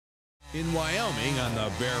in Wyoming on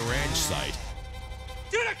the Bear Ranch site.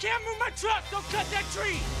 Dude, I can't move my truck! Don't cut that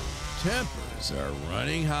tree! Tempers are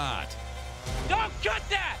running hot. Don't cut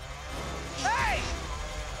that! Hey!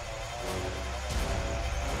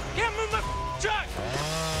 Can't move my truck!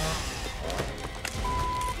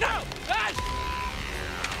 No! Ah!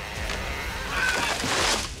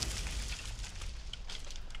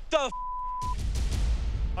 The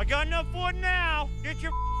I got enough wood now. Get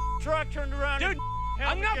your truck turned around. Dude,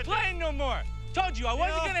 I'm not playing no more. Told you, I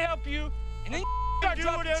wasn't gonna help you, and then start do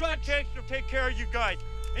dropping whatever truck. it takes to take care of you guys.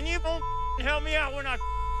 And you won't help me out when I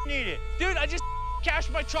need it. Dude, I just cash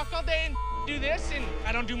my truck all day and do this, and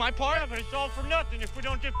I don't do my part. Yeah, but it's all for nothing if we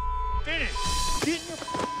don't just finish. Get in your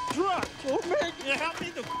truck. Oh, man, you help me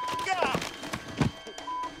the out.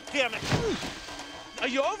 Damn it. Are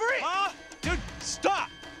you over it? Huh? Dude, stop.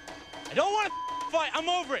 I don't want to fight. I'm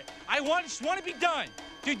over it. I just want to be done.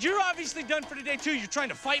 Dude, you're obviously done for today, too. You're trying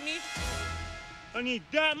to fight me? I need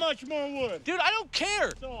that much more wood. Dude, I don't care.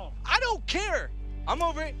 That's all. I don't care. I'm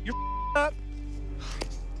over it. You're up.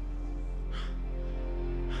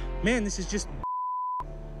 Man, this is just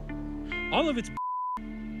all of it's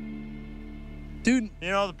dude. You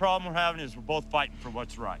know, the problem we're having is we're both fighting for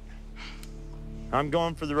what's right. I'm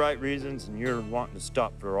going for the right reasons, and you're wanting to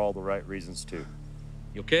stop for all the right reasons, too.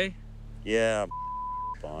 You okay? Yeah,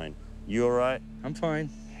 I'm fine. You all right? I'm fine.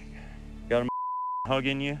 Got a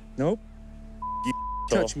hugging you? Nope.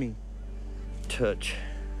 Touch me. Touch.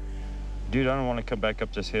 Dude, I don't want to come back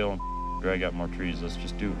up this hill and drag out more trees. Let's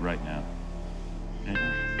just do it right now. And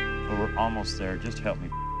we're almost there. Just help me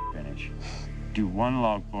finish. Do one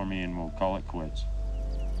log for me and we'll call it quits.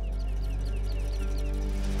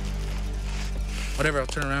 Whatever, I'll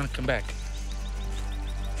turn around and come back.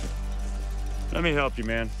 Let me help you,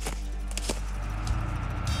 man.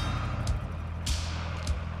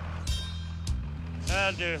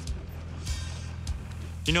 That'll do.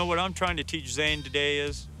 You know what I'm trying to teach Zane today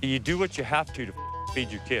is you do what you have to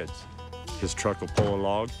feed your kids. His truck will pull a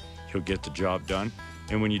log, he'll get the job done,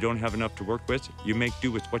 and when you don't have enough to work with, you make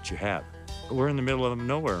do with what you have. We're in the middle of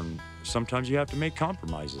nowhere, and sometimes you have to make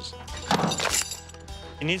compromises.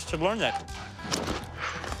 He needs to learn that.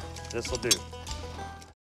 This'll do.